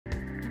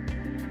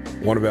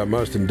One of our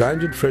most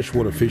endangered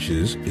freshwater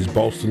fishes is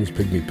Balston's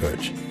Pygmy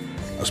Perch,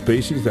 a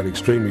species that is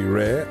extremely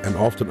rare and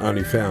often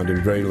only found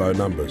in very low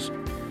numbers.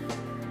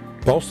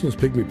 Balston's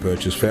Pygmy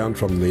Perch is found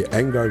from the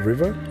Nyungar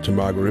River to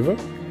Nyungar River,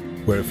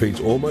 where it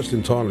feeds almost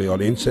entirely on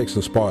insects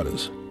and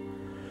spiders.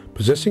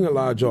 Possessing a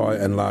large eye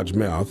and large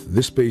mouth,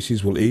 this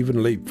species will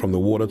even leap from the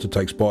water to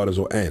take spiders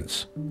or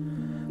ants.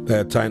 They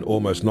attain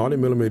almost 90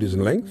 millimeters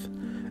in length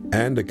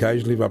and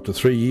occasionally live up to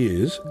 3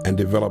 years and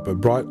develop a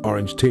bright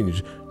orange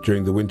tinge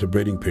during the winter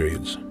breeding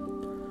periods.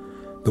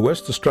 The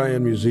West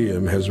Australian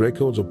Museum has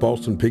records of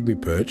Balston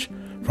Pygmy Perch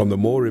from the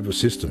Moore River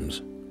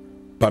systems,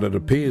 but it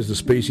appears the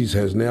species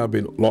has now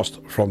been lost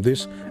from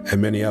this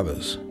and many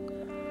others.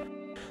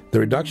 The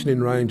reduction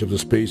in range of the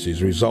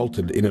species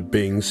resulted in it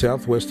being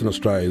southwestern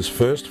Australia's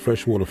first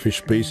freshwater fish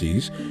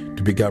species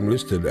to become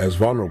listed as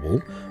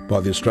vulnerable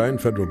by the Australian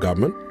Federal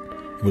Government.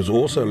 It was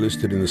also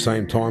listed in the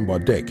same time by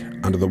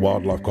DEC under the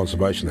Wildlife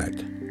Conservation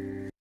Act.